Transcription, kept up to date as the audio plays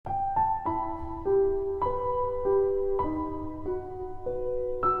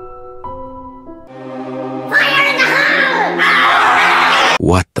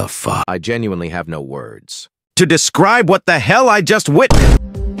What the fuck? I genuinely have no words to describe what the hell I just witnessed.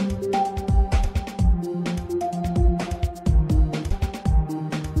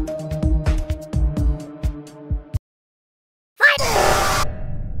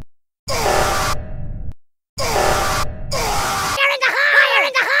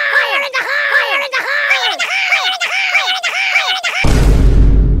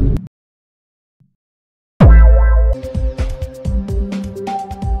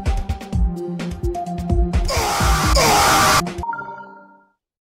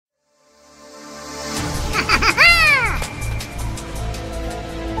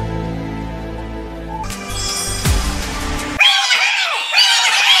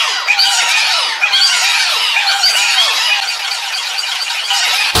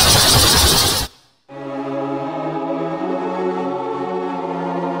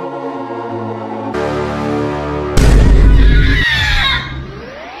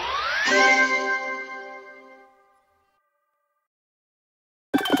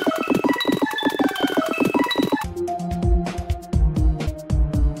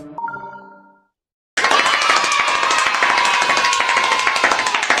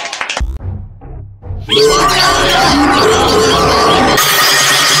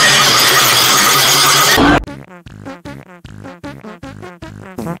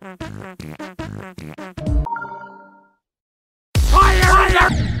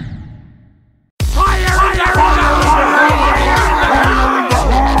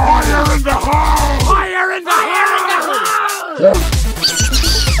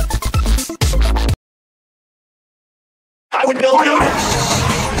 I would build a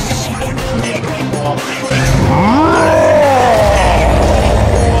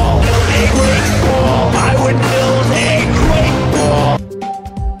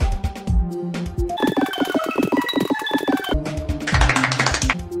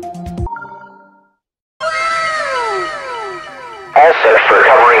all set for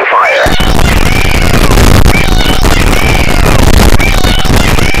covering fire.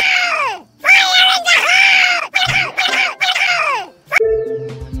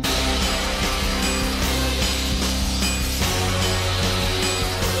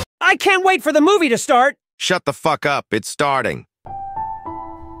 I can't wait for the movie to start! Shut the fuck up, it's starting.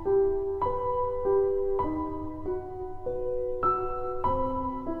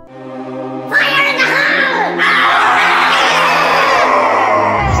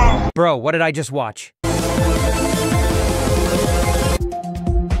 Bro, what did I just watch?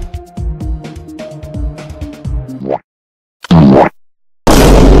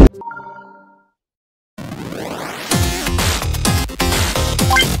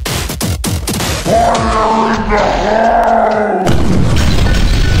 Fire in the heart!